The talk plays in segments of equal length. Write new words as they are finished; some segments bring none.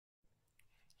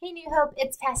Hey New Hope,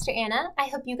 it's Pastor Anna. I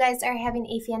hope you guys are having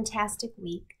a fantastic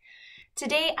week.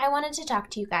 Today I wanted to talk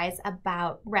to you guys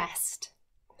about rest.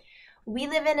 We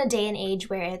live in a day and age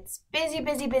where it's busy,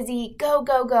 busy, busy, go,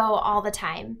 go, go all the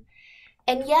time.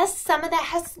 And yes, some of that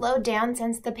has slowed down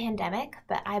since the pandemic,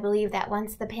 but I believe that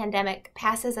once the pandemic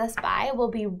passes us by, we'll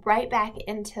be right back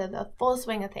into the full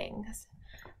swing of things.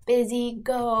 Busy,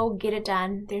 go, get it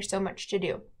done. There's so much to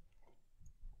do.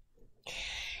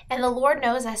 And the Lord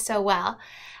knows us so well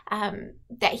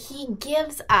that He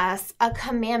gives us a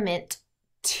commandment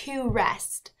to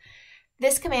rest.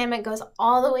 This commandment goes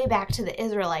all the way back to the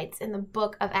Israelites in the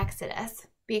book of Exodus,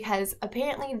 because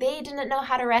apparently they didn't know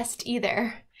how to rest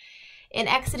either. In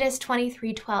Exodus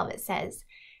 23:12 it says,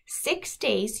 6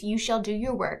 days you shall do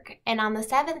your work, and on the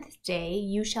seventh day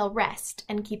you shall rest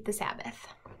and keep the Sabbath.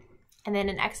 And then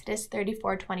in Exodus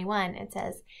 34:21 it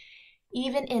says,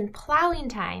 even in plowing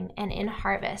time and in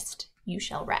harvest you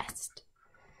shall rest.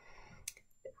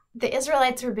 The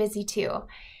Israelites were busy too.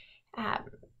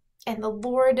 And the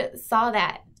Lord saw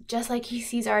that just like He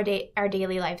sees our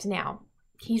daily lives now.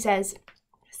 He says,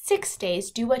 6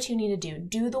 days, do what you need to do.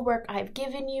 Do the work I've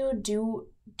given you. Do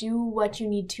what you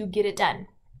need to get it done.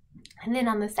 And then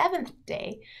on the seventh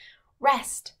day,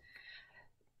 rest.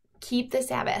 Keep the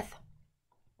Sabbath.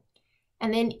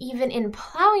 And then even in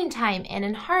plowing time and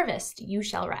in harvest, you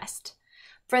shall rest.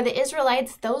 For the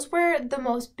Israelites, those were the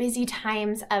most busy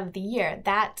times of the year.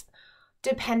 That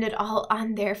depended all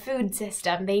on their food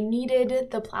system. They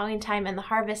needed the plowing time and the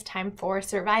harvest time for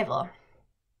survival.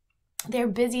 Their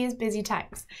busiest busy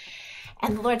times.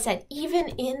 And the Lord said, even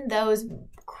in those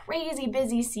crazy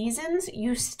busy seasons,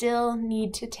 you still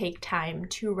need to take time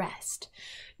to rest.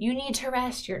 You need to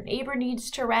rest. Your neighbor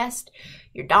needs to rest.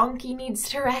 Your donkey needs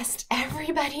to rest.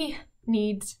 Everybody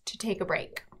needs to take a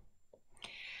break.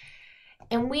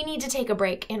 And we need to take a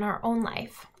break in our own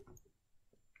life.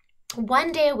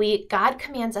 One day a week, God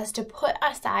commands us to put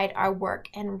aside our work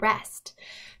and rest,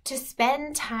 to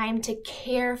spend time to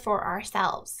care for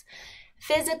ourselves,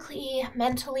 physically,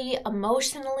 mentally,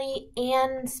 emotionally,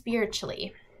 and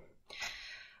spiritually.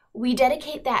 We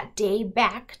dedicate that day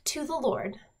back to the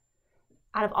Lord.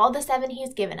 Out of all the 7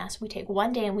 He's given us, we take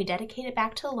one day and we dedicate it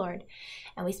back to the Lord,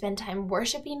 and we spend time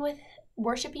worshiping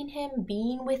Him,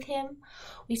 being with Him.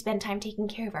 We spend time taking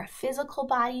care of our physical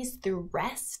bodies through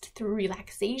rest, through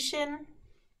relaxation.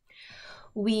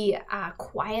 We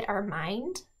quiet our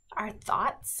mind, our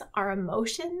thoughts, our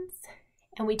emotions,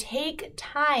 and we take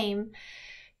time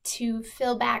to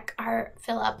fill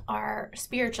up our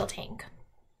spiritual tank.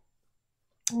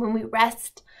 When we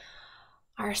rest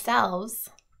ourselves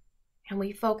and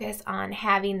we focus on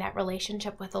having that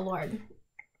relationship with the Lord,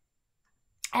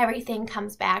 everything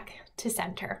comes back to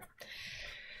center.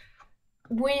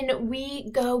 When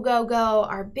we go,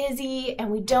 are busy,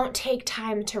 and we don't take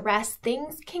time to rest,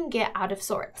 things can get out of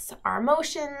sorts. Our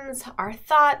emotions, our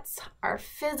thoughts, our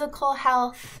physical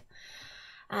health,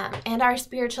 and our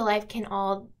spiritual life can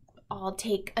all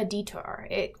take a detour.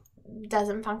 It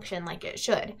doesn't function like it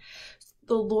should.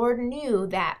 The Lord knew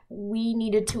that we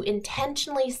needed to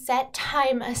intentionally set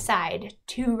time aside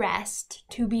to rest,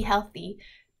 to be healthy,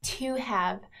 to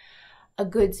have a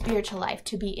good spiritual life,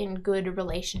 to be in good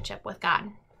relationship with God.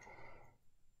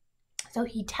 So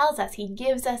He tells us, He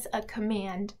gives us a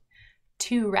command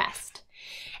to rest.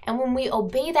 And when we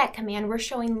obey that command, we're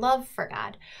showing love for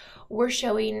God. We're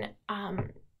showing,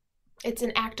 it's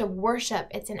an act of worship.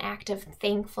 It's an act of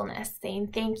thankfulness,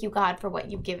 saying, thank you, God, for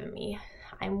what you've given me.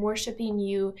 I'm worshiping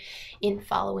you in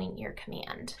following your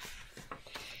command.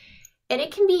 And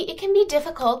it can be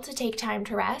difficult to take time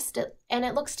to rest, and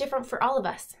it looks different for all of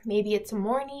us. Maybe it's a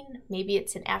morning, maybe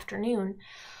it's an afternoon,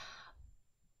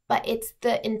 but it's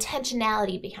the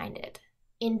intentionality behind it.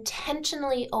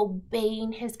 Intentionally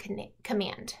obeying His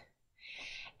command.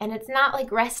 And it's not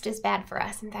like rest is bad for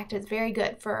us. In fact, it's very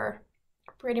good for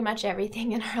pretty much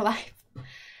everything in our life.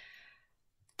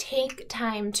 Take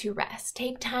time to rest.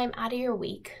 Take time out of your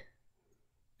week.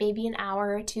 Maybe an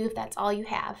hour or two if that's all you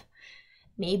have.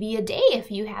 Maybe a day if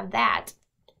you have that.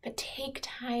 But take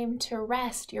time to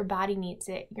rest. Your body needs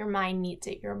it. Your mind needs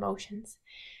it. Your emotions.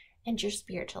 And your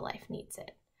spiritual life needs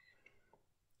it.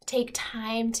 Take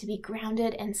time to be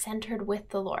grounded and centered with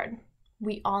the Lord.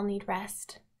 We all need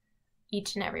rest.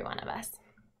 Each and every one of us.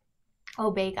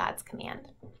 Obey God's command.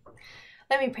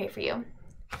 Let me pray for you.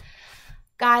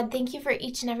 God, thank you for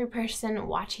each and every person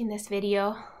watching this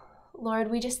video.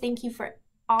 Lord, we just thank you for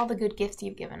all the good gifts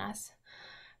you've given us,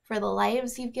 for the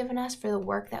lives you've given us, for the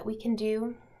work that we can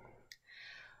do.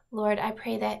 Lord, I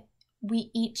pray that we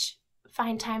each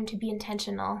find time to be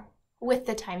intentional with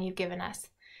the time you've given us,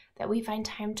 that we find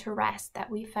time to rest, that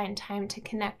we find time to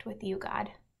connect with you, God.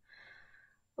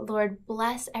 Lord,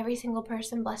 bless every single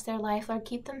person, bless their life. Lord,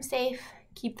 keep them safe,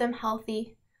 keep them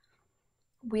healthy.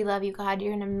 We love you, God.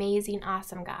 You're an amazing,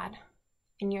 awesome God.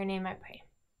 In your name I pray.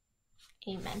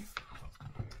 Amen.